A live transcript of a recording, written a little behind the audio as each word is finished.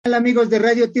Hola amigos de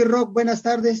Radio T-Rock, buenas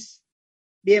tardes.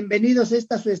 Bienvenidos a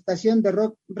esta su estación de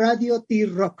rock, Radio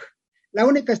T-Rock. La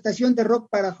única estación de rock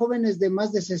para jóvenes de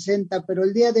más de 60, pero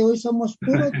el día de hoy somos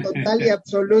puro, total y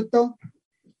absoluto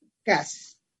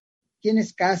Cas. ¿Quién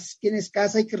es Cas? ¿Quién es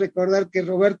Cas? Hay que recordar que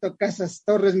Roberto Casas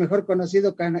Torres, mejor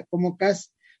conocido como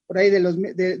Cas, por ahí de los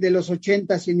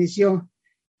 80s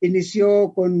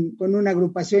inició con una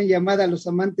agrupación llamada Los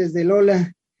Amantes de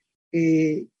Lola,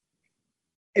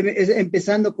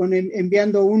 empezando con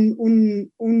enviando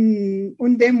un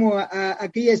demo a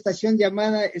aquella estación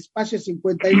llamada Espacio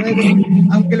 59,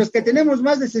 aunque los que tenemos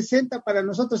más de 60 para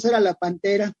nosotros era La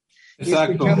Pantera.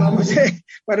 Exacto.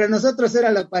 Para nosotros era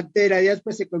La Pantera, ya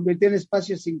después se convirtió en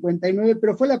Espacio 59,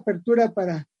 pero fue la apertura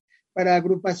para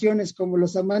agrupaciones como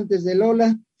Los Amantes de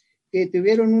Lola, que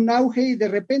tuvieron un auge y de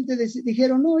repente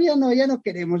dijeron, ya no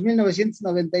queremos,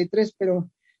 1993,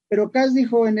 pero Cas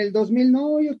dijo en el 2000,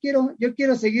 no, yo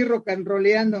quiero seguir rock and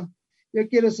rolleando, yo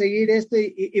quiero seguir esto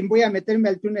y voy a meterme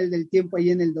al túnel del tiempo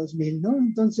ahí en el 2000, ¿no?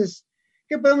 Entonces,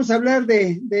 ¿qué podemos hablar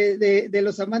de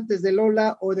Los Amantes de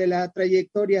Lola o de la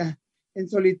trayectoria en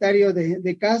solitario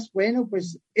de Cas? Bueno,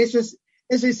 pues eso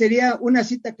sería una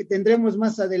cita que tendremos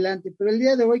más adelante, pero el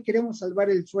día de hoy queremos salvar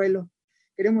el suelo,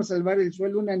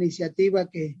 una iniciativa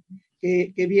que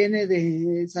viene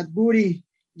de Sadhguru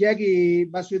Yagi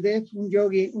Vasudev, un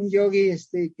yogi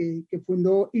que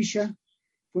fundó Isha,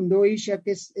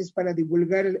 que es para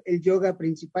divulgar el yoga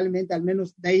principalmente, al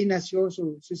menos de ahí nació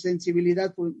su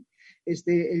sensibilidad,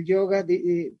 el yoga,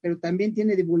 pero también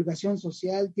tiene divulgación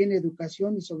social, tiene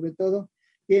educación y sobre todo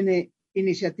tiene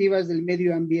iniciativas del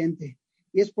medio ambiente.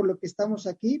 Y es por lo que estamos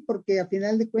aquí, porque a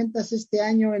final de cuentas este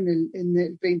año, en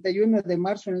el 31 de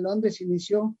marzo en Londres,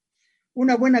 inició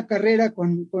una buena carrera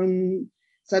con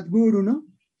Sadhguru, ¿no?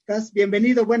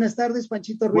 Bienvenido, buenas tardes,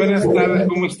 Panchito Ruiz. Buenas tardes,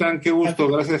 ¿cómo están? Qué gusto,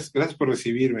 gracias por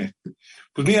recibirme.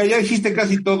 Pues mira, ya dijiste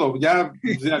casi todo, ya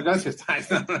gracias.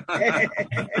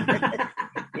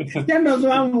 Ya nos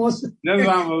vamos. Ya nos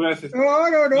vamos, gracias.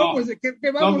 No, pues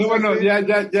 ¿qué vamos a bueno,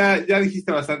 hacer? ya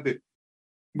dijiste bastante.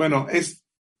 Bueno,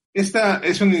 esta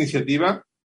es una iniciativa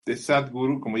de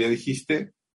Sadhguru, como ya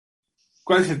dijiste.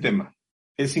 ¿Cuál es el tema?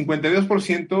 El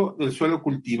 52% del suelo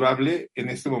cultivable en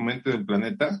este momento del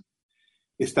planeta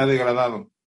está degradado.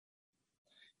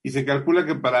 Y se calcula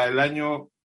que para el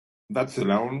año, datos de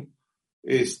la ONU,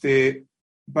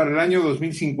 para el año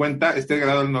 2050 esté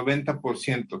degradado el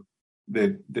 90%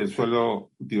 del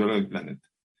suelo cultivable del planeta.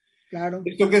 Claro.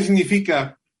 ¿Esto qué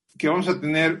significa? Que vamos a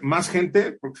tener más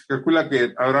gente, porque se calcula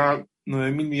que habrá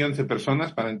 9,000 millones de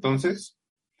personas para entonces,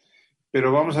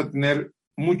 pero vamos a tener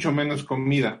mucho menos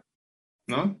comida,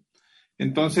 ¿no?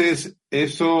 Entonces,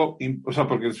 eso, o sea,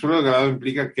 porque el suelo degradado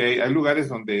implica que hay lugares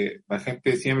donde la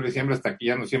gente siembra hasta que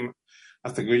ya no siembra,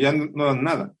 hasta que ya no dan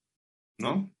nada,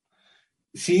 ¿no?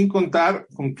 Sin contar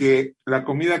con que la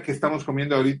comida que estamos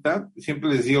comiendo ahorita, siempre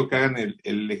les digo que hagan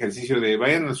el ejercicio de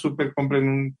vayan al súper,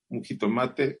 compren un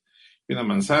jitomate y una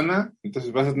manzana,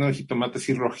 entonces vas a tener un jitomate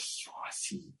así rojizo,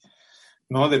 así,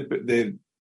 ¿no?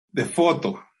 De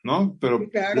foto, ¿no? Pero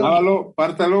claro. Lávalo,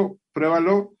 pártalo,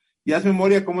 pruébalo, y haz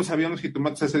memoria cómo sabían los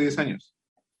jitomates hace 10 años.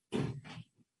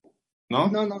 ¿No?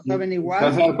 No saben igual. Te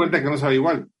vas a dar cuenta que no sabe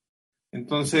igual.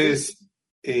 Entonces,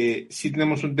 sí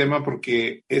tenemos un tema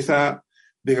porque esa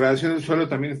degradación del suelo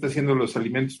también está haciendo los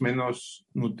alimentos menos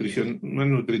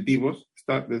nutritivos,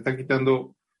 le está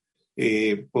quitando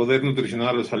poder nutricional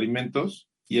a los alimentos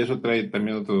y eso trae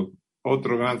también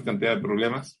otro gran cantidad de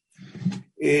problemas.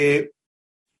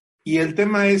 Y el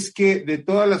tema es que de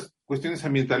todas las cuestiones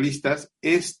ambientalistas,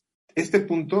 este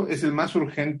punto es el más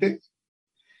urgente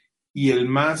y el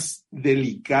más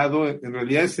delicado. En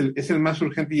realidad es el más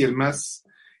urgente y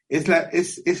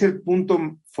es el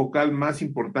punto focal más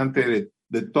importante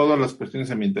de todas las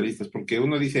cuestiones ambientalistas, porque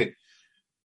uno dice,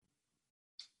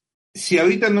 si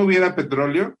ahorita no hubiera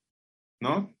petróleo,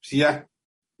 ¿no? Si ya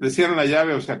le cierran la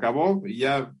llave o se acabó y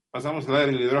ya pasamos al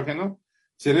aire del hidrógeno,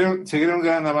 sería un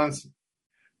gran avance.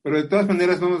 Pero de todas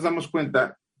maneras no nos damos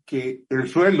cuenta que el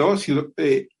suelo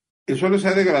se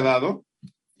ha degradado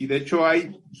y de hecho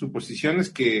hay suposiciones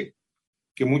que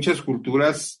muchas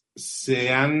culturas se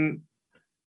han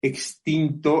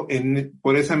extinto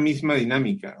por esa misma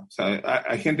dinámica. O sea,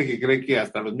 hay gente que cree que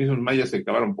hasta los mismos mayas se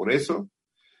acabaron por eso,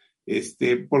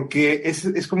 porque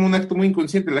es como un acto muy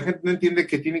inconsciente. La gente no entiende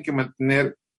que tiene que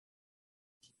mantener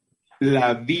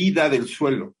la vida del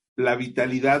suelo, la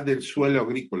vitalidad del suelo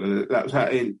agrícola. O sea,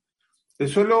 el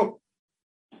suelo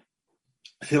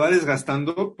se va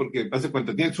desgastando porque, haz de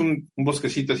cuenta, tienes un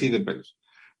bosquecito así de pelos.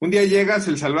 Un día llegas,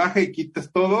 el salvaje, y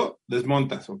quitas todo,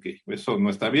 desmontas. Ok, eso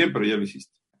no está bien, pero ya lo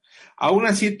hiciste. Aún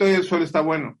así, todavía el suelo está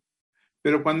bueno.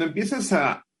 Pero cuando empiezas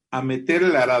a a meter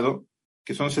el arado,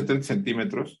 que son 70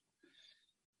 centímetros,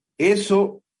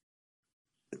 eso,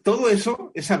 todo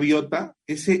eso, esa biota,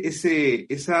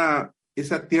 esa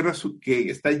tierra que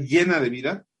está llena de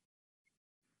vida,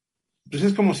 pues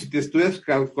es como si te estuvieras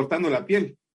cortando la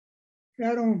piel.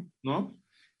 Claro. ¿No?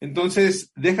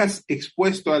 Entonces, dejas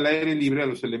expuesto al aire libre, a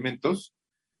los elementos,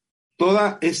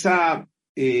 toda esa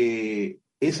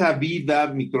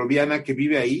vida microbiana que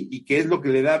vive ahí y que es lo que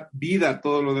le da vida a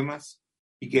todo lo demás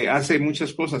y que hace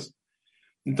muchas cosas.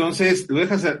 Entonces, lo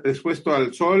dejas expuesto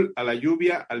al sol, a la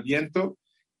lluvia, al viento,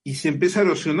 y se empieza a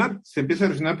erosionar. Se empieza a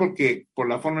erosionar por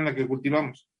la forma en la que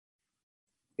cultivamos.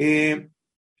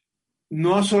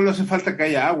 No solo hace falta que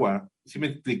haya agua, ¿sí me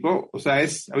explicó? O sea,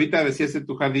 ahorita decías de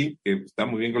tu jardín, que está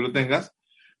muy bien que lo tengas,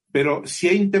 pero si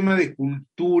hay un tema de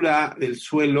cultura del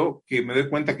suelo, que me doy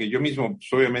cuenta que yo mismo,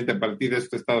 pues, obviamente a partir de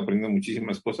esto he estado aprendiendo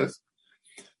muchísimas cosas.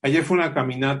 Ayer fue una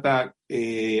caminata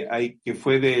que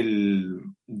fue de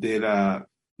la,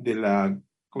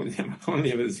 ¿cómo se llama? ¿Cómo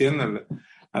le decían?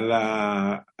 A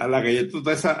la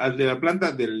galletota esa, de la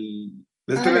planta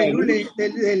la Estela de Luz.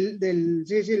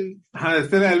 La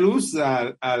Estela de Luz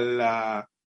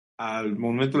al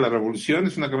Monumento de la Revolución.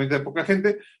 Es una caminata de poca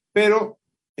gente, pero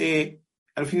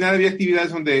al final había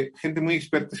actividades donde gente muy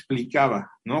experta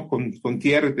explicaba, ¿no? Con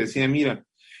tierra y te decía, mira.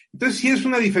 Entonces sí es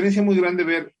una diferencia muy grande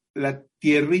ver la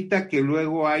tierrita que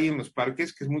luego hay en los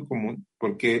parques, que es muy común,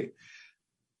 porque,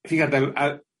 fíjate,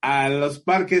 a los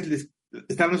parques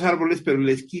están los árboles, pero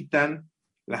les quitan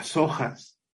las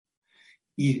hojas.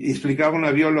 Y explicaba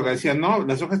una bióloga, decía, no,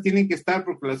 las hojas tienen que estar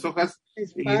porque las hojas,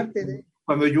 es parte de...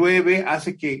 cuando llueve,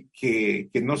 hace que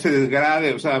no se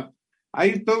desgrade. O sea,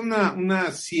 hay toda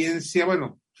una ciencia,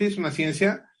 bueno, sí es una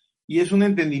ciencia, y es un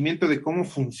entendimiento de cómo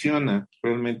funciona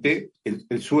realmente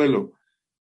el suelo.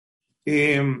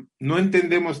 No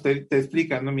entendemos, te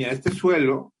explican, no, mira, este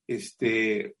suelo,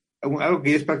 algo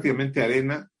que ya es prácticamente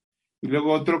arena, y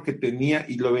luego otro que tenía,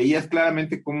 y lo veías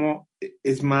claramente como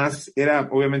era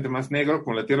obviamente más negro,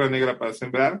 con la tierra negra para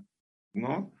sembrar,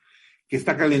 ¿no? Que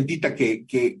está calentita, que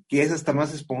es hasta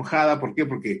más esponjada. ¿Por qué?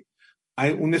 Porque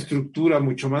hay una estructura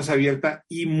mucho más abierta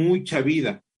y mucha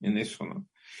vida en eso, ¿no?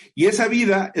 Y esa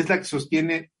vida es la que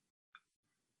sostiene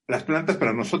las plantas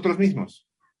para nosotros mismos.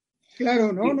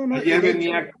 Claro, no. Ayer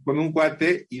venía con un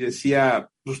cuate y decía,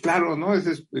 pues claro, ¿no?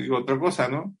 Esa es otra cosa,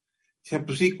 ¿no? Decía,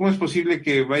 pues sí, ¿cómo es posible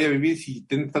que vaya a vivir si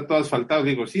está todo asfaltado?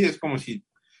 Digo, sí, es como si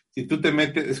tú te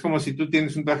metes, es como si tú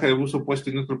tienes un traje de buzo puesto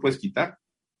y no te lo puedes quitar.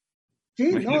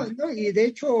 Sí, no, y de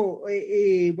hecho,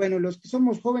 bueno, los que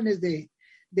somos jóvenes de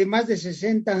más de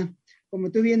 60, como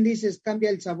tú bien dices,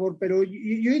 cambia el sabor, pero yo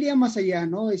iría más allá,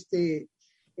 ¿no?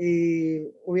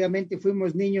 Obviamente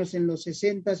fuimos niños en los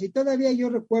 60s y todavía yo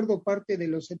recuerdo parte de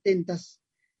los 70s.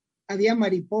 Había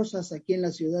mariposas aquí en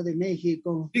la Ciudad de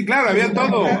México. Sí, claro, había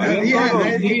todo.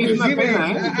 Sí, inclusive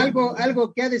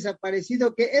algo que ha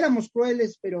desaparecido, que éramos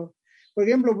crueles, pero, por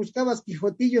ejemplo, buscabas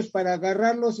quijotillos para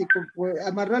agarrarlos y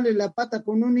amarrarle la pata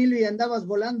con un hilo y andabas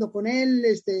volando con él.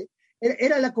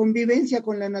 Era la convivencia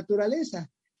con la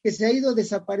naturaleza, que se ha ido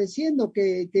desapareciendo,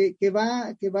 que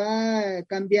va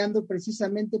cambiando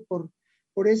precisamente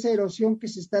por esa erosión que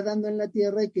se está dando en la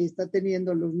tierra y que está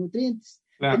teniendo los nutrientes.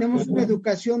 Claro. Tenemos una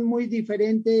educación muy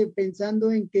diferente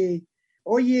pensando en que,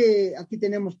 oye, aquí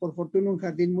tenemos por fortuna un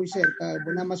jardín muy cerca,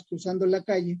 nada más cruzando la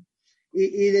calle,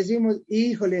 y decimos,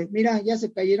 híjole, mira, ya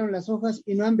se cayeron las hojas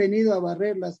y no han venido a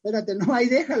barrerlas. Espérate, no, ahí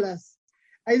déjalas.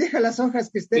 Ahí deja las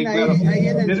hojas que estén, sí, claro, ahí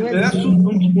en el suelo. Me das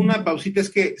una pausita, es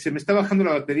que se me está bajando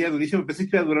la batería durísimo, pensé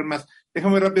que iba a durar más.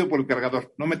 Déjame rápido por el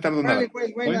cargador, no me tardo nada.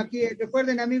 Pues, bueno, aquí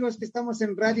recuerden, amigos, que estamos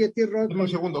en Radio T-Rock. Dame un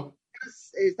segundo.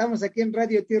 Estamos aquí en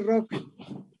Radio T-Rock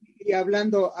y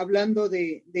hablando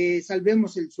de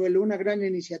Salvemos el Suelo, una gran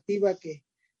iniciativa que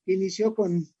inició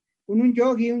con un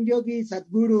yogi,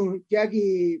 Sadhguru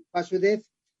Yagi Vasudev.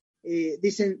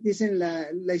 Dicen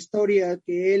la historia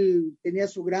que él tenía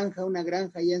una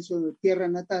granja allá en su tierra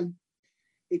natal,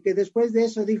 y que después de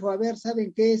eso dijo, a ver,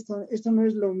 ¿saben qué? Esto no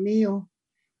es lo mío.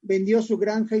 Vendió su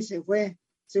granja y se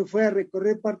fue a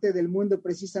recorrer parte del mundo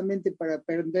precisamente para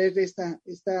aprender esta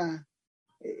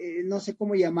no sé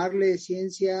cómo llamarle,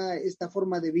 ciencia, esta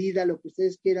forma de vida, lo que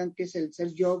ustedes quieran, que es el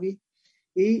ser yogi,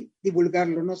 y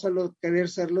divulgarlo, no solo querer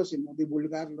serlo, sino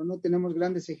divulgarlo, ¿no? Tenemos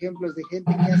grandes ejemplos de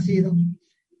gente que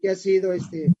ha sido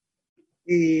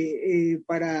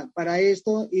para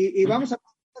esto, y vamos a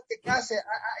que case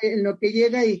en lo que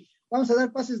llega, y vamos a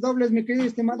dar pases dobles, mi querido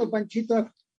estimado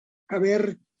Panchito, a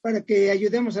ver, para que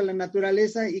ayudemos a la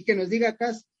naturaleza y que nos diga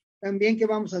Cas también qué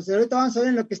vamos a hacer. Ahorita vamos a ver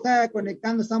en lo que está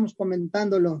conectando, estamos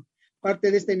comentándolo, parte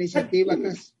de esta iniciativa,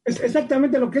 Cas. Es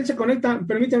exactamente lo que él se conecta,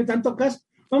 permíteme tanto, Cas,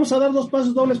 Vamos a dar 2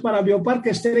 pasos dobles para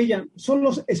Bioparque Estrella.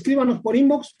 Solo escríbanos por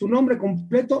inbox tu nombre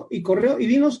completo y correo y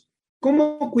dinos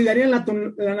cómo cuidarían la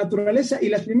naturaleza, y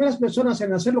las primeras personas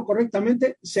en hacerlo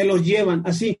correctamente se los llevan,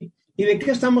 así. ¿Y de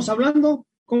qué estamos hablando?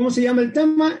 ¿Cómo se llama el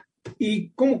tema? ¿Y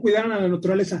cómo cuidarán a la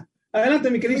naturaleza? Adelante,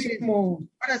 mi queridísimo.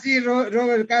 Ahora sí,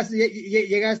 Robert Castro,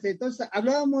 llegaste. Entonces,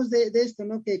 hablábamos de esto,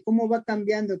 ¿no? Que cómo va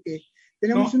cambiando, que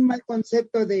tenemos un mal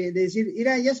concepto de decir,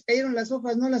 mira, ya se cayeron las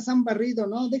hojas, no las han barrido,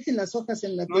 ¿no? Dejen las hojas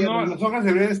en la tierra. No, las hojas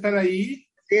deberían estar ahí.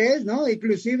 Sí es, ¿no?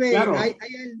 Inclusive claro.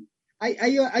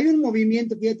 hay un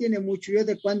movimiento que ya tiene mucho, yo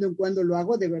de cuando en cuando lo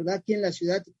hago, de verdad, aquí en la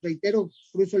ciudad, reitero,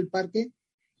 cruzo el parque,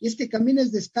 y es que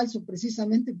camines descalzo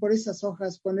precisamente por esas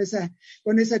hojas, con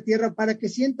esa tierra, para que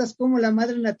sientas cómo la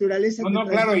madre naturaleza...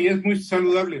 Claro, y es muy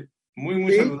saludable,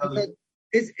 muy saludable. O sea,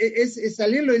 es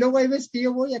salirlo, y luego hay veces que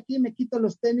yo voy aquí, me quito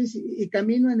los tenis y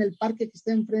camino en el parque que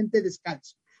está enfrente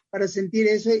descalzo, para sentir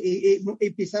eso y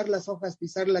pisar las hojas,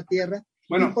 pisar la tierra.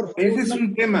 Bueno, ese es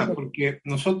un tema, porque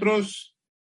nosotros...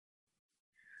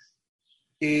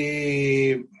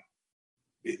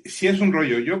 sí es un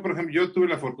rollo. Yo, por ejemplo, yo tuve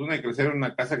la fortuna de crecer en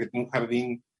una casa que tenía un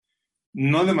jardín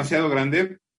no demasiado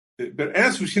grande, pero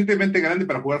era suficientemente grande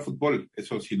para jugar fútbol,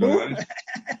 eso sí lo agradezco,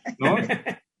 ¿no?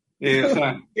 O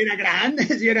sea, era grande,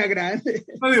 sí era grande.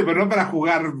 No digo, pero no para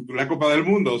jugar la Copa del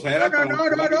Mundo, o sea, era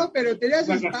no, pero tenías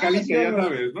espacio, ya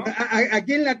sabes, ¿no?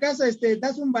 Aquí en la casa,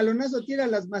 das un balonazo, tira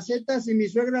las macetas, y mi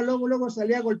suegra luego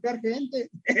salía a golpear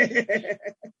gente.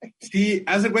 Sí,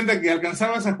 haz de cuenta que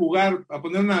alcanzabas a jugar, a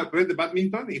poner una red de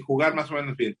badminton y jugar más o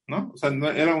menos bien, ¿no? O sea, no,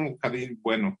 era un jardín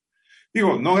bueno.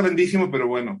 Digo, no grandísimo, pero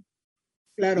bueno.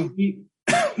 Claro. Y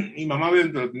mi mamá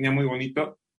lo tenía muy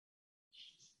bonito,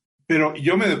 pero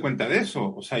yo me doy cuenta de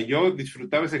eso. O sea, yo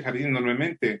disfrutaba ese jardín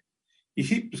enormemente. Y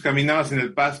sí, pues caminabas en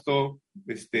el pasto,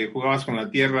 jugabas con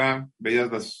la tierra,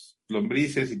 veías las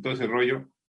lombrices y todo ese rollo.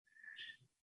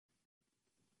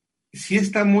 Sí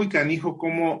está muy canijo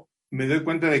como me doy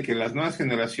cuenta de que las nuevas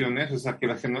generaciones, o sea,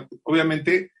 que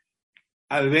obviamente,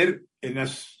 al ver en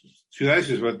las ciudades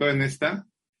y sobre todo en esta,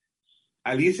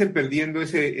 al irse perdiendo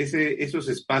esos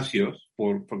espacios,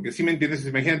 porque sí me entiendes,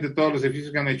 imagínate todos los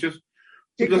edificios que han hecho,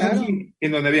 sí, claro.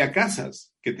 En donde había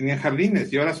casas que tenían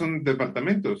jardines y ahora son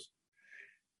departamentos.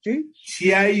 Sí.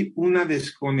 Sí hay una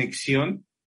desconexión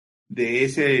de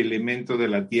ese elemento de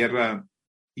la tierra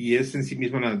y es en sí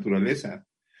misma la naturaleza.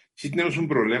 Sí tenemos un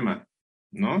problema,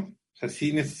 ¿no? O sea,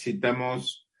 sí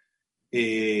necesitamos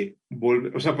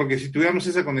volver, o sea, porque si tuviéramos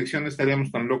esa conexión no estaríamos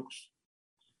tan locos.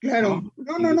 Claro,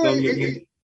 no,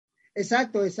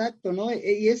 exacto, ¿no?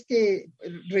 Y es que,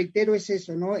 reitero, es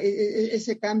eso, ¿no?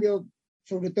 Ese cambio,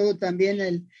 sobre todo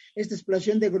también esta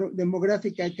explosión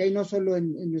demográfica que hay no solo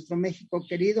en nuestro México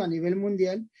querido, a nivel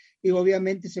mundial, y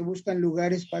obviamente se buscan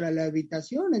lugares para la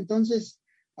habitación. Entonces,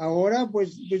 ahora,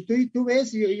 pues tú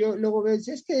ves, y yo luego ves,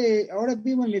 es que ahora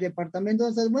vivo en mi departamento,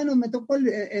 o sea, bueno, me tocó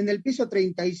en el piso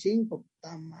 35,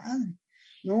 ¡puta madre!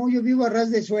 No, yo vivo a ras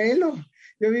de suelo.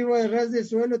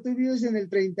 Tú vives en el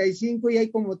 35 y hay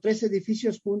como 3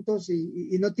 edificios juntos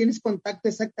y no tienes contacto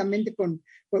exactamente con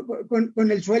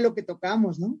el suelo que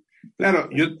tocamos, ¿no? Claro,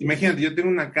 imagínate, yo tengo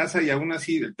una casa y aún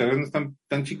así el terreno es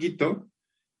tan chiquito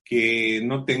que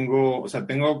no tengo, o sea,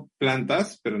 tengo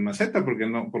plantas, pero en maceta,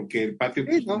 porque el patio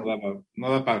pues,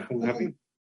 no da para un jardín.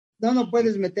 No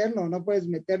puedes meterlo,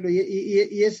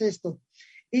 y es esto.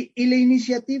 Y la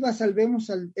iniciativa Salvemos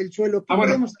el Suelo.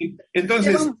 Bueno,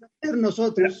 entonces, ¿qué vamos a hacer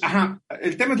nosotros? Ajá,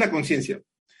 el tema es la conciencia.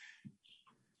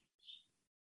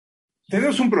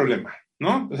 Tenemos un problema,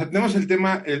 ¿no? O sea, tenemos el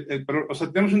tema,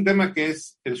 tenemos un tema que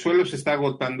es el suelo se está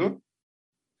agotando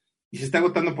y se está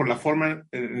agotando por la forma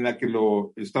en la que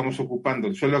lo estamos ocupando,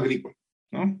 el suelo agrícola,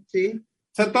 ¿no? Sí.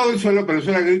 O sea, todo el suelo, pero el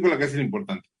suelo agrícola que es lo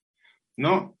importante,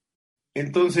 ¿no?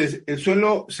 Entonces, el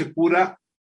suelo se cura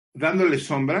dándole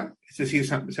sombra, es decir,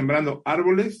 sembrando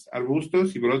árboles,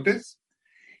 arbustos y brotes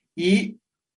y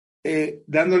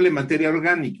dándole materia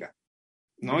orgánica,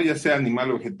 ¿no? Ya sea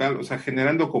animal o vegetal, o sea,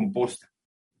 generando composta.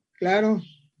 Claro.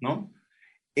 ¿No?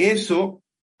 Eso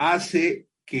hace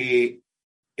que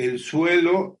el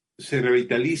suelo se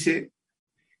revitalice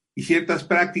y ciertas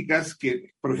prácticas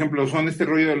que, por ejemplo, son este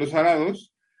rollo de los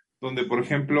arados, donde, por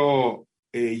ejemplo,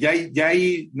 ya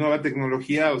hay nueva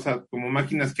tecnología, o sea, como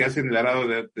máquinas que hacen el arado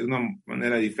de una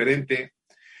manera diferente.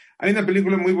 Hay una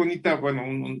película muy bonita, bueno,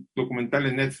 un documental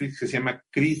en Netflix que se llama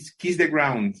Kiss the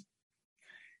Ground.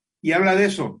 Y habla de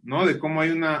eso, ¿no? De cómo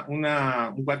hay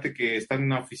un cuate que está en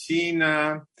una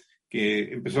oficina,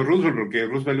 que empezó Roosevelt, porque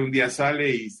Roosevelt un día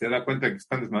sale y se da cuenta que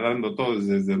están desmadrando todo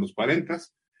desde los 40.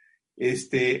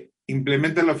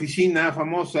 Implementa la oficina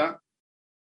famosa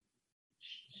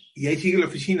y ahí sigue la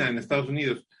oficina en Estados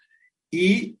Unidos.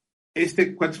 Y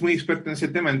este cuate es muy experto en ese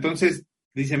tema. Entonces,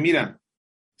 dice, mira,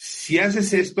 si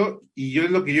haces esto, y yo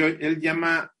es lo que él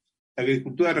llama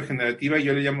agricultura regenerativa, y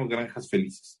yo le llamo granjas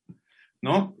felices,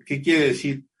 ¿no? ¿Qué quiere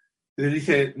decir? Le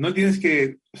dice, no tienes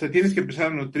que, o sea, tienes que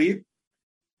empezar a nutrir,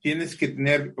 tienes que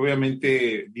tener,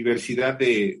 obviamente, diversidad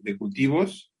de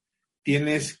cultivos,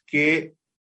 tienes que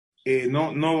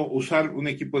no usar un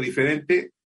equipo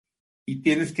diferente y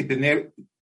tienes que tener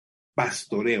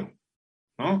pastoreo,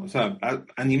 ¿no? O sea,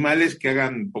 animales que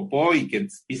hagan popó y que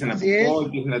pisen la popó,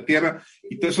 y pisen la tierra,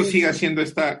 y todo eso siga siendo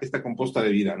esta composta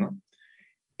de vida, ¿no?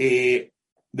 De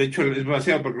hecho, es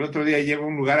demasiado, porque el otro día llego a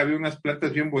un lugar, había unas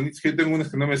plantas bien bonitas, que yo tengo unas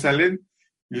que no me salen,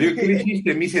 y le digo, ¿qué le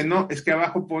hiciste? Me dice, no, es que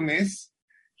abajo pones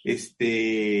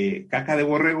caca de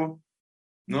borrego,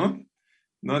 ¿no?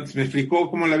 ¿No? Entonces me explicó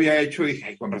cómo lo había hecho, y dije,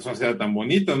 ay, con razón será tan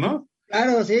bonito, ¿no?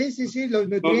 Claro, sí, los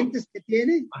nutrientes que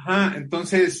tiene. Ajá,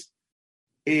 entonces,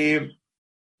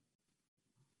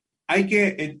 hay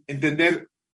que entender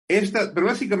pero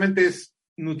básicamente es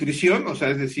nutrición, o sea,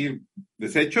 es decir,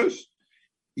 desechos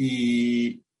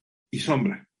y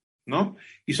sombra, ¿no?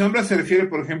 Y sombra se refiere,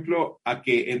 por ejemplo, a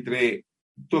que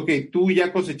tú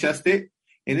ya cosechaste,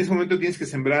 en ese momento tienes que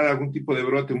sembrar algún tipo de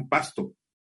brote, un pasto,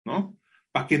 ¿no?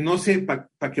 Para que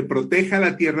para que proteja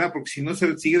la tierra, porque si no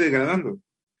se sigue degradando.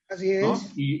 Así es. ¿No?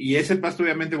 Y ese pasto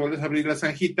obviamente vuelves a abrir la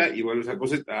zanjita y vuelves a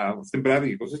sembrar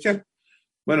y cosechar.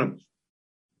 Bueno,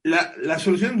 la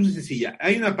solución es muy sencilla.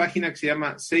 Hay una página que se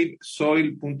llama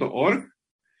savesoil.org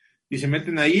y se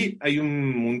meten ahí, hay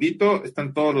un mundito,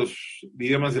 están todos los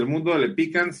idiomas del mundo, le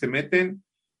pican, se meten,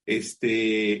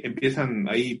 empiezan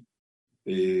ahí,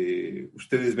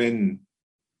 ustedes ven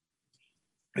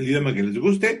el idioma que les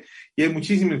guste y hay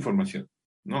muchísima información,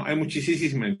 ¿no? Hay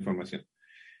muchísima información.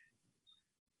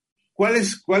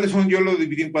 ¿Cuáles son? Yo lo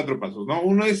dividí en 4 pasos, ¿no?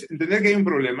 Uno es entender que hay un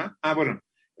problema.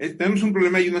 Tenemos un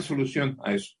problema y una solución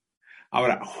a eso.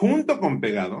 Ahora, junto con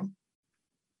pegado,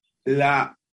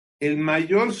 el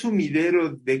mayor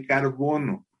sumidero de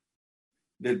carbono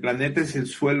del planeta es el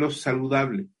suelo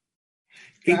saludable.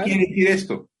 ¿Qué quiere decir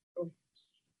esto?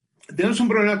 Tenemos un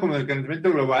problema con el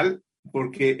calentamiento global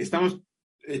porque estamos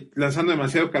lanzando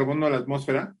demasiado carbono a la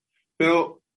atmósfera,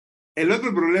 pero el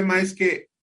otro problema es que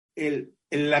el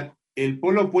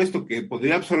polo opuesto que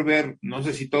podría absorber, no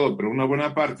sé si todo, pero una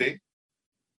buena parte,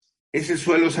 es el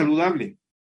suelo saludable.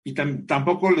 Y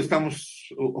tampoco lo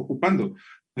estamos ocupando.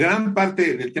 Gran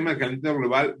parte del tema del calentamiento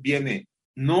global viene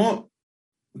no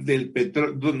del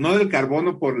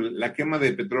carbono por la quema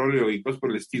de petróleo y cosas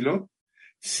por el estilo,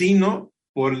 sino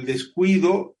por el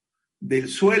descuido del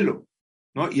suelo,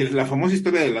 ¿no? Y la famosa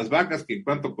historia de las vacas, que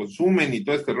cuánto consumen y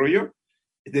todo este rollo.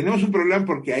 Tenemos un problema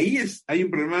porque hay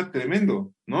un problema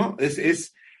tremendo, ¿no?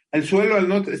 El suelo, al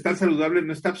no estar saludable,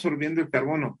 no está absorbiendo el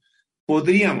carbono.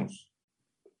 Podríamos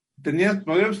tener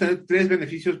 3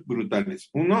 beneficios brutales.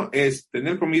 Uno es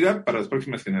tener comida para las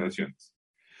próximas generaciones.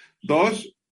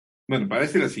 2, bueno, para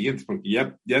las siguientes, porque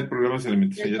ya el problema es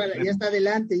alimentación. Ya está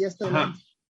adelante, ya está adelante.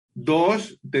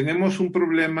 2, tenemos un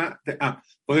problema,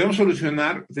 podríamos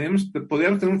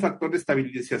podríamos tener un factor de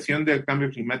estabilización del cambio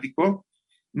climático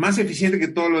más eficiente que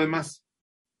todo lo demás.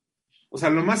 O sea,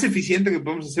 lo más eficiente que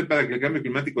podemos hacer para que el cambio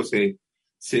climático se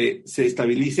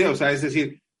estabilice, o sea, es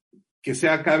decir, que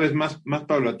sea cada vez más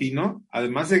paulatino,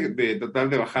 además de tratar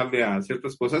de bajarle a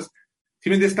ciertas cosas.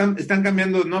 Simplemente están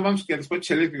cambiando, no vamos que a los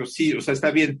coches eléctricos, sí, o sea,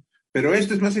 está bien, pero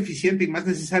esto es más eficiente y más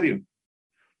necesario.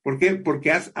 ¿Por qué?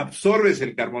 Porque absorbes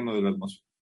el carbono de la atmósfera,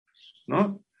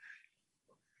 ¿no?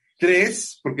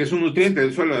 3, porque es un nutriente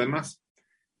del suelo además.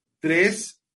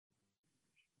 3,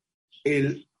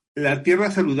 la tierra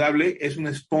saludable es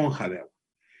una esponja de agua.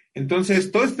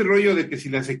 Entonces, todo este rollo de que si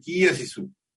las sequías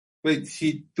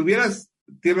si tuvieras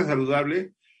tierra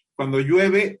saludable, cuando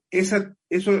llueve, eso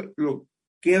lo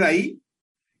queda ahí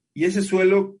y ese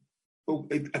suelo,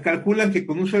 calculan que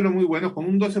con un suelo muy bueno, con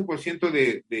un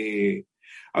 12%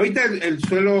 ahorita el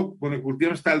suelo con el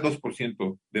cultivo está al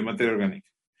 2% de materia orgánica.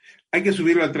 Hay que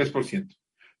subirlo al 3%.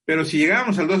 Pero si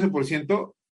llegáramos al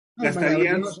 12%,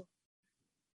 gastarías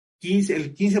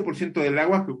el 15% del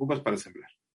agua que ocupas para sembrar.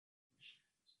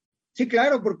 Sí,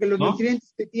 claro, porque los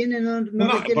nutrientes que tiene no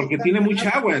porque tiene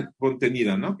mucha agua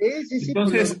contenida, ¿no? Sí.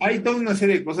 Entonces, hay toda una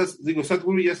serie de cosas. Digo,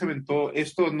 Sadhguru ya se aventó,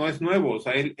 esto no es nuevo. O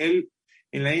sea, él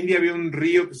en la India había un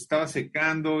río que se estaba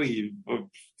secando y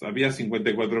había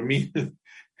 54,000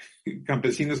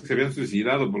 campesinos que se habían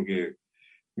suicidado porque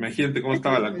imagínate cómo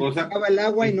estaba la cosa. Estaba el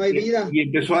agua y no hay vida. Y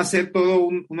empezó a hacer toda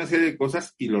una serie de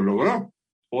cosas y lo logró.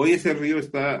 Hoy ese río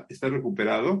está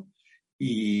recuperado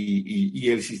y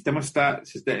el sistema está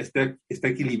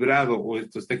equilibrado, o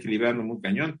esto está equilibrando muy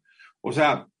cañón. O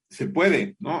sea, se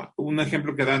puede, ¿no? Un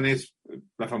ejemplo que dan es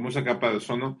la famosa capa de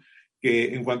ozono,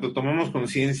 que en cuanto tomamos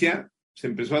conciencia, se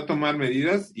empezó a tomar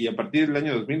medidas y a partir del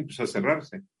año 2000 empezó a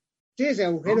cerrarse. Sí, ese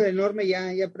agujero ¿no? enorme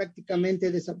ya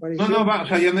prácticamente desapareció. O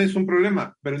sea, ya no es un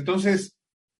problema. Pero entonces,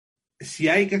 si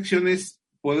hay acciones,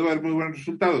 puede haber muy buenos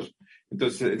resultados.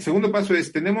 Entonces, el segundo paso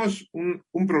es, tenemos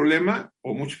un problema,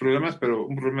 o muchos problemas, pero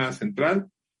un problema central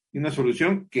y una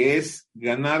solución que es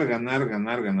ganar, ganar,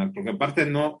 ganar, ganar. Porque aparte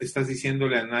no estás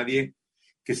diciéndole a nadie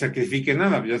que sacrifique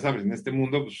nada. Ya sabes, en este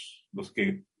mundo, pues, los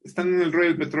que están en el rollo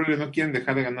del petróleo no quieren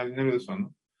dejar de ganar dinero de eso,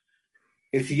 ¿no?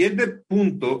 El siguiente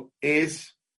punto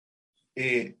es,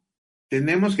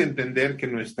 tenemos que entender que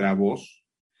nuestra voz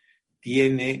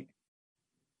tiene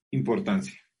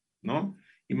importancia, ¿no?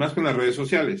 Y más con las redes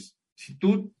sociales. Si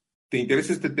tú te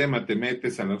interesa este tema, te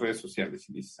metes a las redes sociales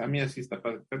y dices, a mí así está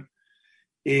padre.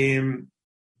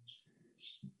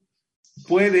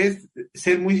 Puedes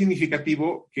ser muy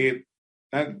significativo que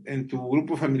en tu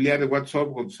grupo familiar de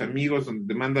WhatsApp con tus amigos, donde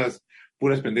te mandas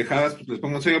puras pendejadas, pues les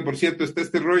pongas, oye, por cierto, está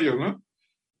este rollo, ¿no?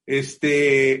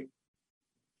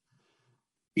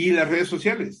 Y las redes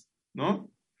sociales,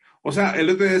 ¿no? O sea, el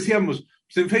otro día decíamos,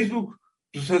 pues en Facebook,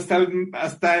 pues hasta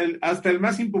el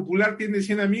más impopular tiene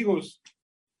 100 amigos,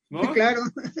 ¿no? Sí, claro.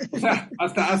 O sea,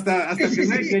 hasta que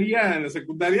nadie quería en la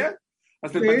secundaria,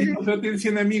 hasta el patito feo tiene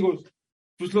 100 amigos.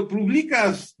 Pues lo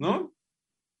publicas, ¿no?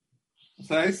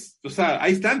 O sea,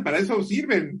 ahí están, para eso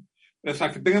sirven. O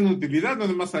sea, que tengan utilidad, no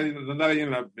nomás andar ahí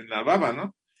en la baba,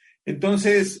 ¿no?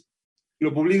 Entonces,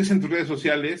 lo publicas en tus redes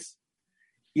sociales.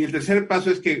 Y el tercer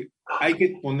paso es que hay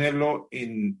que ponerlo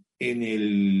en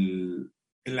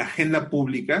la agenda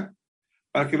pública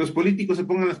para que los políticos se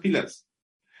pongan las pilas.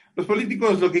 Los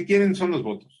políticos lo que quieren son los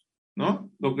votos,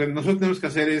 ¿no? Lo que nosotros tenemos que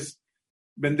hacer es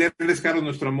venderles caro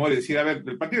nuestro amor y decir, a ver,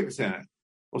 del partido que sea.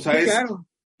 O sea, sí, claro.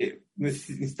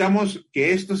 Necesitamos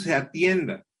que esto se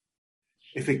atienda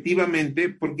efectivamente,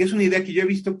 porque es una idea que yo he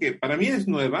visto que para mí es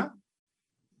nueva,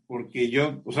 porque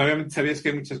yo, pues obviamente sabías que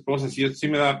hay muchas cosas, y yo sí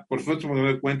me da, por supuesto me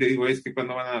doy cuenta y digo, es que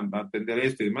cuando van a atender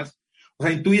esto y demás. O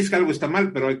sea, intuyes que algo está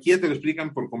mal, pero aquí ya te lo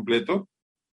explican por completo,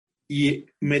 y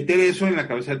meter eso en la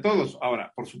cabeza de todos.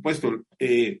 Ahora, por supuesto,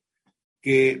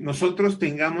 que nosotros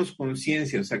tengamos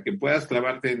conciencia, o sea, que puedas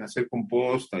clavarte en hacer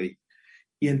composta y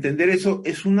entender eso,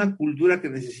 es una cultura que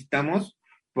necesitamos,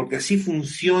 porque así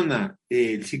funciona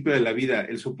el ciclo de la vida.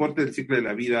 El soporte del ciclo de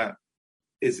la vida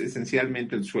es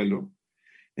esencialmente el suelo.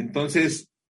 Entonces,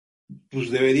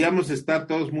 pues deberíamos estar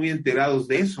todos muy enterados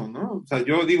de eso, ¿no? O sea,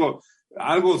 yo digo,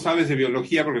 algo sabes de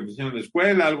biología porque te enseñaron en la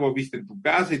escuela, algo viste en tu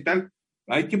casa y tal.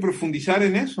 Hay que profundizar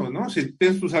en eso, ¿no? Si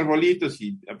tienes tus arbolitos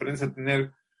y aprendes a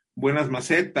tener buenas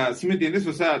macetas, ¿sí me entiendes?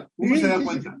 O sea, uno se da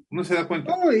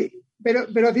cuenta. No,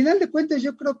 pero a final de cuentas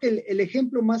yo creo que el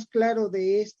ejemplo más claro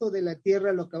de esto de la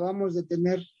tierra lo acabamos de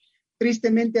tener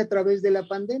tristemente a través de la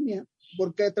pandemia,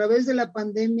 porque a través de la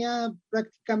pandemia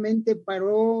prácticamente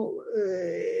paró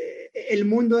el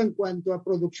mundo en cuanto a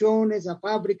producciones, a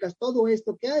fábricas, todo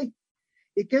esto que hay.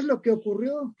 ¿Y qué es lo que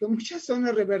ocurrió? Que muchas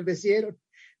zonas reverdecieron.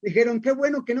 Dijeron, qué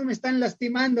bueno que no me están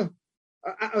lastimando.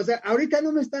 O sea, ahorita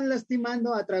no me están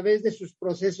lastimando a través de sus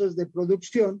procesos de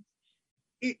producción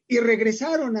y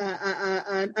regresaron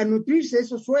a nutrirse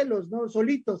esos suelos, ¿no?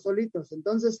 Solitos.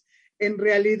 Entonces, en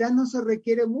realidad no se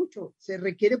requiere mucho, se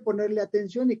requiere ponerle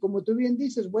atención y como tú bien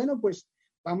dices, bueno, pues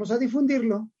vamos a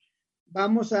difundirlo,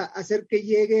 vamos a hacer que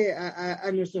llegue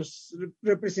a nuestros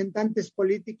representantes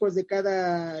políticos de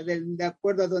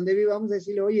acuerdo a donde vivamos,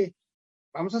 decirle, oye,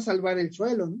 vamos a salvar el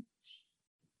suelo, ¿no?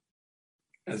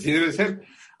 Así debe ser.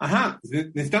 Ajá,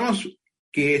 necesitamos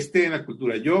que esté en la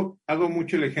cultura. Yo hago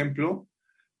mucho el ejemplo,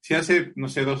 si hace, no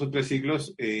sé, 2 o 3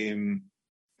 siglos,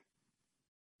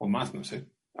 o más, no sé,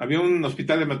 había un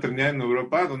hospital de maternidad en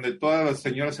Europa donde todas las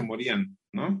señoras se morían,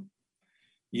 ¿no?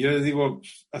 Y yo les digo,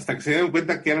 pues, hasta que se dieron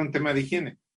cuenta que era un tema de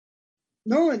higiene.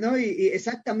 No, y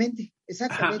exactamente.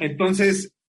 Ajá,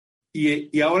 entonces,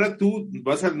 y ahora tú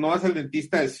no vas al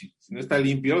dentista, si no está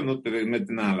limpio, no te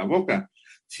meten nada a la boca.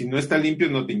 Si no está limpio,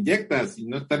 no te inyectas. Si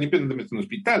no está limpio, no te metes en un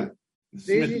hospital.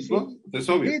 Sí. Es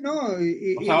obvio. Sí, no,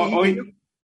 o sea,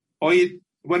 hoy,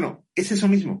 bueno, es eso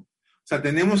mismo. O sea,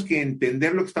 tenemos que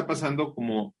entender lo que está pasando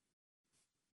como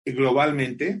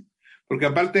globalmente, porque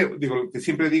aparte, digo, lo que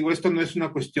siempre digo, esto no es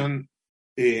una cuestión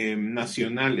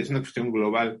nacional, es una cuestión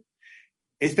global.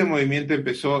 Este movimiento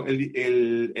empezó,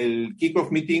 el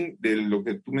kick-off meeting de lo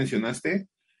que tú mencionaste,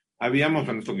 habíamos,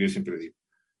 bueno, esto que yo siempre digo,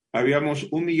 habíamos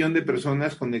 1 millón de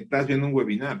personas conectadas viendo un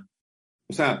webinar.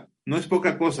 O sea, no es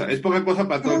poca cosa, es poca cosa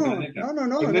para todo el planeta.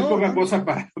 No es poca cosa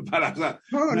para o sea,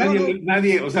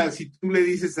 nadie, o sea, si tú le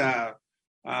dices a,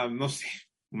 no sé,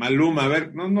 Maluma, a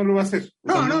ver, no lo va a hacer.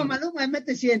 Maluma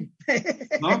mete 100.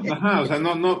 ¿No? Ajá, o sea,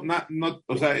 no,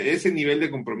 o sea, ese nivel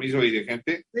de compromiso y de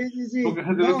gente, Sí. poca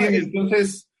gente lo tiene.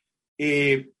 Entonces,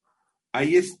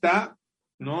 ahí está,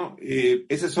 ¿no?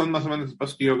 Esos son más o menos los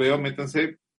pasos que yo veo.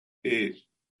 Métanse,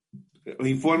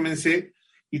 infórmense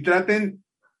y traten,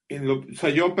 o sea,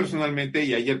 yo personalmente,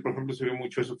 y ayer, por ejemplo, se vio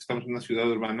mucho eso, que estamos en una ciudad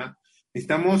urbana,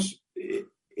 necesitamos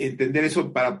entender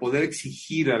eso para poder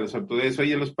exigir a las autoridades.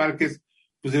 Oye, los parques,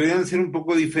 pues deberían ser un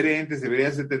poco diferentes,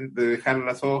 deberías de dejar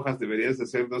las hojas, deberías de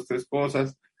hacer 2, 3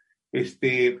 cosas.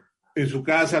 En su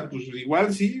casa, pues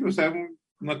igual sí, o sea,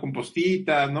 una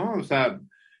compostita, ¿no? O sea,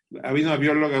 había una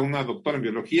bióloga, una doctora en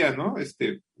biología, ¿no?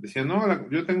 Decía, no,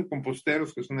 yo tengo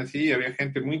composteros que son así, había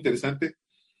gente muy interesante,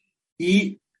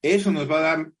 y eso nos va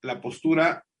a dar la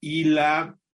postura y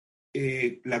la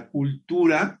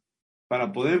cultura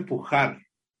para poder empujar,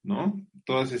 ¿no?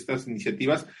 Todas estas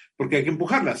iniciativas, porque hay que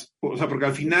empujarlas, o sea, porque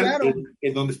al final, claro,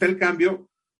 donde está el cambio,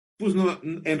 pues no,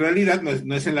 en realidad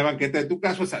no es en la banqueta de tu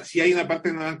casa, o sea, sí hay una parte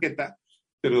en la banqueta,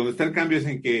 pero donde está el cambio es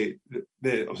en que,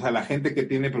 o sea, la gente que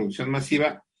tiene producción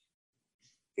masiva,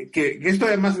 que esto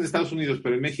además en Estados Unidos,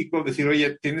 pero en México, decir,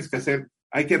 oye,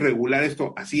 hay que regular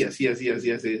esto así,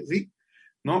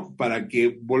 ¿no? Para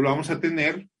que volvamos a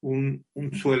tener un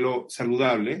suelo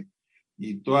saludable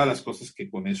y todas las cosas que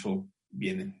con eso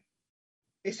vienen.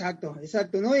 Exacto,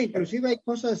 ¿no? Inclusive hay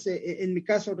cosas, en mi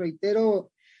caso,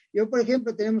 reitero, yo, por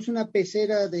ejemplo, tenemos una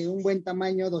pecera de un buen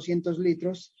tamaño, 200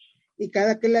 litros, y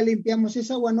cada que la limpiamos,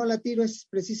 esa agua no la tiro, es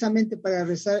precisamente para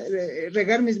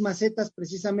regar mis macetas,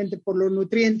 precisamente por los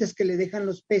nutrientes que le dejan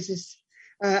los peces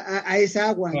a esa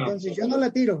agua. Entonces, yo no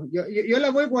la tiro, yo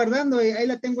la voy guardando, y ahí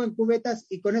la tengo en cubetas,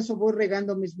 y con eso voy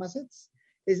regando mis macetas.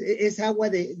 Es agua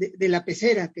de la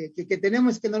pecera que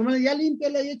tenemos, que normalmente ya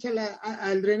límpiala y échala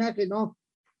al drenaje, no,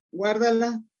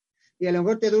 guárdala, y a lo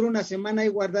mejor te dura una semana ahí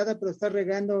guardada, pero estás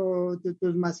regando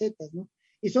tus macetas, ¿no?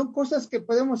 Y son cosas que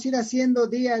podemos ir haciendo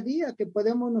día a día, que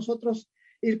podemos nosotros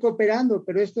ir cooperando,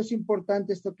 pero esto es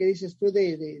importante, esto que dices tú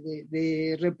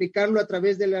de replicarlo a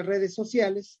través de las redes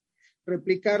sociales,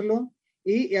 replicarlo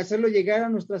y hacerlo llegar a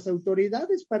nuestras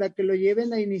autoridades para que lo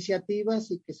lleven a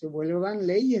iniciativas y que se vuelvan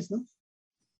leyes, ¿no?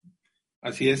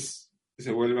 Así es, que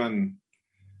se vuelva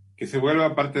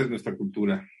parte de nuestra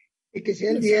cultura. Y que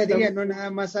sea el día a día, no nada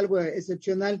más algo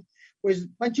excepcional. Pues,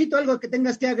 Panchito, algo que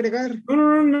tengas que agregar.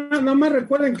 No, nada más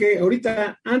recuerden que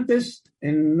ahorita, antes,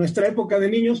 en nuestra época de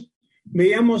niños,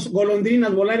 veíamos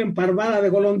golondrinas volar en parvada de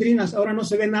golondrinas, ahora no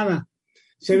se ve nada.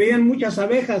 Se veían muchas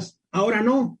abejas, ahora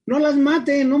no las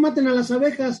maten, no maten a las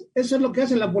abejas, eso es lo que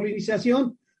hace la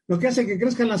polinización, lo que hace que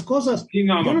crezcan las cosas. Sí,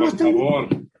 por favor.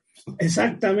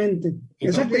 Exactamente,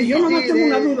 exacto. Y yo nomás tengo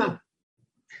una duda.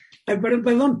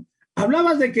 Perdón.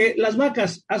 Hablabas de que las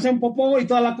vacas hacen popó y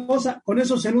toda la cosa, con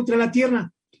eso se nutre la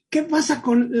tierra. ¿Qué pasa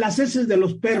con las heces de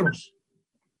los perros?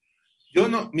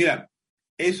 Mira,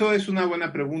 eso es una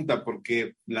buena pregunta,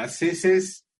 porque las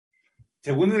heces,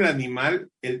 según el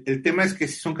animal, el tema es que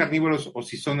si son carnívoros o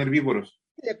si son herbívoros.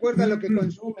 De acuerdo a lo que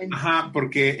consumen. Ajá,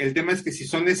 porque el tema es que si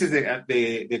son heces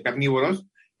de carnívoros,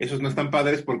 esos no están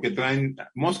padres porque traen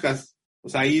moscas. O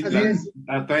sea, ahí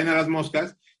traen a las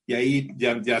moscas y ahí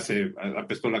ya se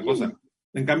apestó la cosa.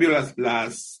 En cambio,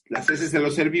 las heces de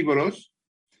los herbívoros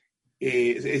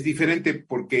es diferente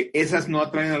porque esas no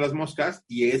atraen a las moscas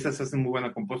y esas hacen muy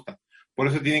buena composta. Por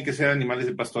eso tienen que ser animales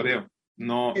de pastoreo,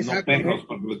 no perros,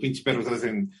 porque los pinches perros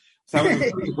hacen... ¿Sabes?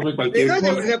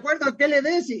 De acuerdo a qué le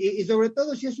des y sobre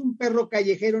todo si es un perro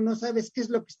callejero, no sabes qué es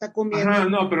lo que está comiendo. Ajá,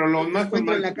 no, pero lo más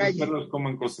normal es que los perros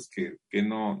coman cosas que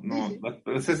no. Sí.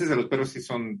 Las heces de los perros sí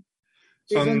son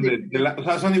o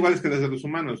sea, son iguales que las de los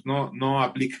humanos, no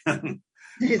aplican.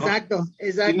 Exacto.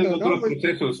 Tienen otros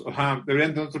procesos,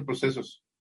 deberían tener otros procesos.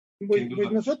 Pues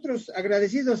nosotros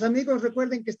agradecidos, amigos,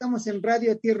 recuerden que estamos en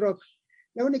Radio T-Rock,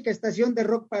 la única estación de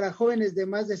rock para jóvenes de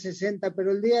más de 60,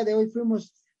 pero el día de hoy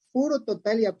fuimos puro,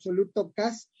 total y absoluto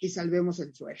CAS y salvemos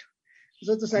el suelo.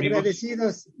 Nosotros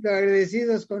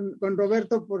agradecidos con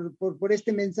Roberto por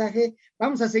este mensaje.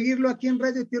 Vamos a seguirlo aquí en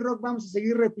Radio T-Rock, vamos a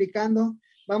seguir replicando,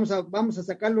 vamos a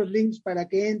sacar los links para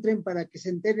que entren, para que se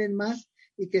enteren más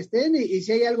y que estén, y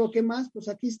si hay algo que más, pues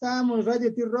aquí estamos,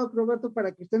 Radio T-Rock, Roberto,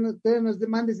 para que ustedes nos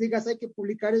demandes, digas, hay que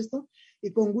publicar esto,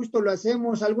 y con gusto lo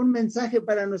hacemos. ¿Algún mensaje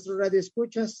para nuestros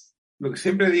radioescuchas? Lo que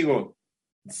siempre digo,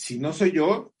 si no soy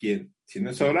yo, ¿quién? Si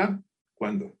no es ahora,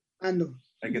 ¿cuándo? Ando.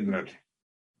 Hay que entrarle.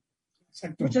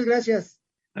 Exacto. Muchas gracias.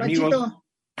 Amigos, Panchito.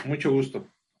 Mucho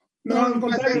gusto. No, al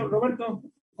contrario, Roberto.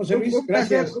 José Luis,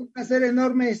 gracias. Un placer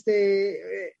enorme.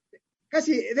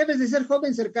 casi debes de ser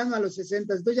joven cercano a los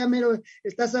 60. Tú ya mero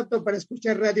estás apto para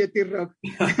escuchar Radio T-Rock.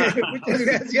 Muchas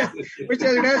gracias,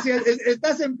 muchas gracias.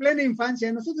 Estás en plena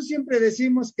infancia. Nosotros siempre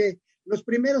decimos que los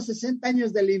primeros 60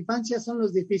 años de la infancia son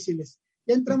los difíciles.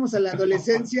 Ya entramos a la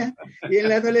adolescencia y en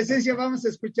la adolescencia vamos a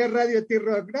escuchar Radio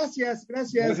T-Rock. Gracias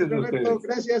Roberto,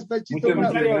 gracias Panchito.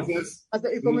 Gracias.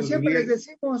 Y como siempre les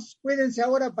decimos, cuídense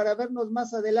ahora para vernos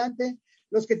más adelante.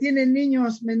 Los que tienen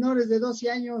niños menores de 12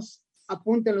 años,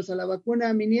 apúntenlos a la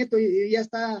vacuna. Mi nieto ya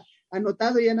está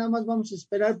anotado, ya nada más vamos a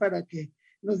esperar para que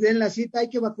nos den la cita. Hay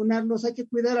que vacunarlos, hay que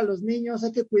cuidar a los niños,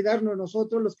 hay que cuidarnos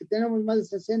nosotros, los que tenemos más de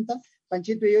 60.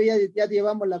 Panchito y yo ya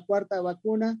llevamos la 4ª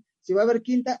vacuna. Si va a haber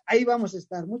 5ª, ahí vamos a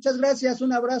estar. Muchas gracias,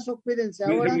 un abrazo, cuídense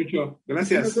ahora. Mucho.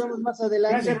 Gracias. Nos vemos más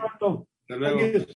adelante. Gracias, Roberto. Hasta luego. Adiós.